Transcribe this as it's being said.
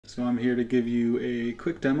So I'm here to give you a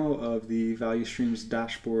quick demo of the Value Streams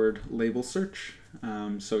Dashboard label search.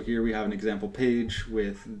 So here we have an example page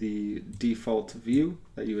with the default view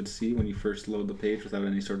that you would see when you first load the page without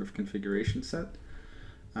any sort of configuration set.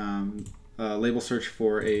 Label search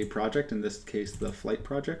for a project, in this case the flight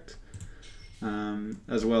project,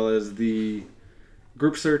 as well as the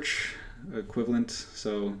group search equivalent,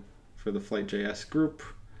 so for the flight.js group,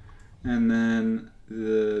 and then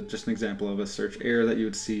just an example of a search error that you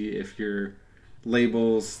would see if your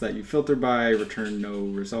labels that you filter by return no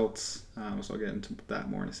results. So I'll get into that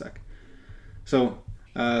more in a sec. So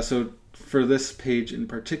for this page in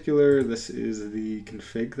particular, this is the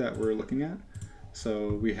config that we're looking at.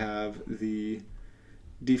 So we have the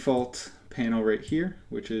default panel right here,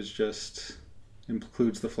 which is just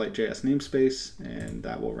includes the flight.js namespace, and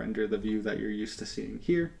that will render the view that you're used to seeing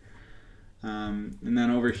here. And then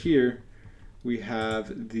over here, we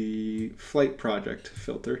have the flight project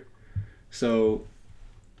filter. So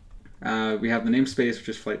we have the namespace, which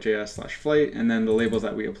is flight.js/flight, and then the labels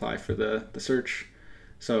that we apply for the search.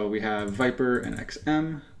 So we have Viper and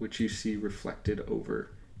XM, which you see reflected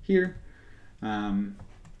over here. And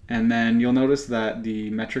then you'll notice that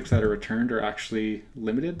the metrics that are returned are actually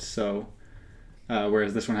limited. So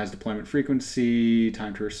whereas this one has deployment frequency,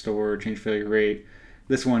 time to restore, change failure rate,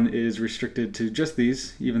 this one is restricted to just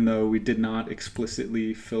these, even though we did not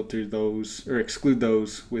explicitly filter those or exclude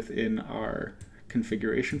those within our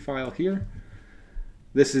configuration file here.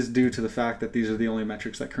 This is due to the fact that these are the only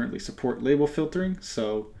metrics that currently support label filtering,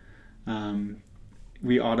 so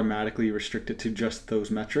we automatically restrict it to just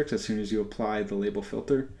those metrics as soon as you apply the label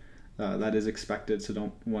filter. That is expected, so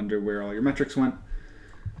don't wonder where all your metrics went.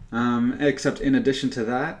 Except in addition to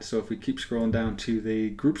that, so if we keep scrolling down to the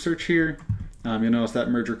group search here, you'll notice that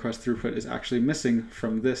merge request throughput is actually missing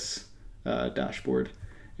from this dashboard.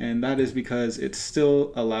 And that is because it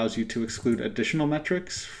still allows you to exclude additional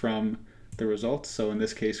metrics from the results. So in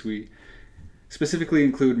this case, we specifically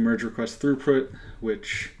include merge request throughput,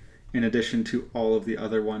 which in addition to all of the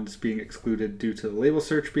other ones being excluded due to the label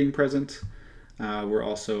search being present, we're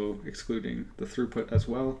also excluding the throughput as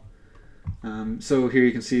well. So here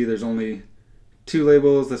you can see there's only 2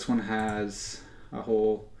 labels. This one has a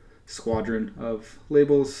whole squadron of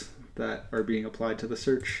labels that are being applied to the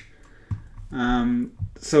search.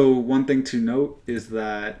 So one thing to note is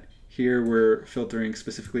that here we're filtering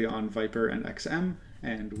specifically on Viper and XM,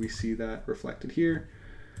 and we see that reflected here.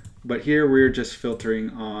 But here we're just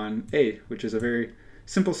filtering on A, which is a very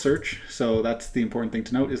simple search. So that's the important thing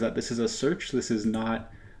to note, is that this is a search. This is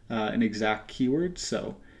not an exact keyword.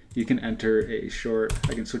 So you can enter a short,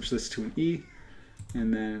 I can switch this to an E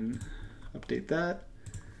and then update that.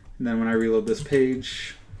 And then when I reload this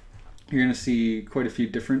page, you're going to see quite a few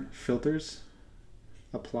different filters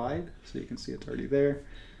applied. So you can see it's already there.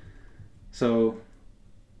 So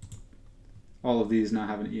all of these now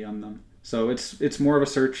have an E on them. So it's more of a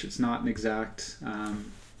search. It's not an exact.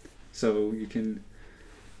 So you can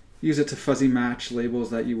use it to fuzzy match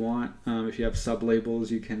labels that you want. If you have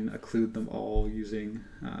sub-labels, you can occlude them all using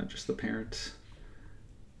just the parent.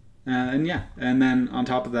 And yeah, and then on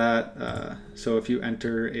top of that, so if you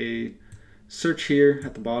enter a search here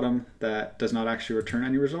at the bottom that does not actually return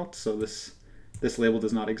any results, so this label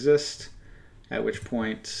does not exist, at which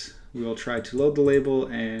point we will try to load the label,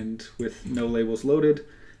 and with no labels loaded,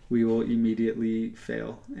 we will immediately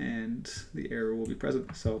fail and the error will be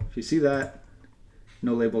present. So if you see that,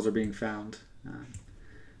 no labels are being found. And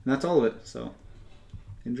that's all of it, so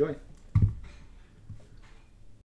enjoy.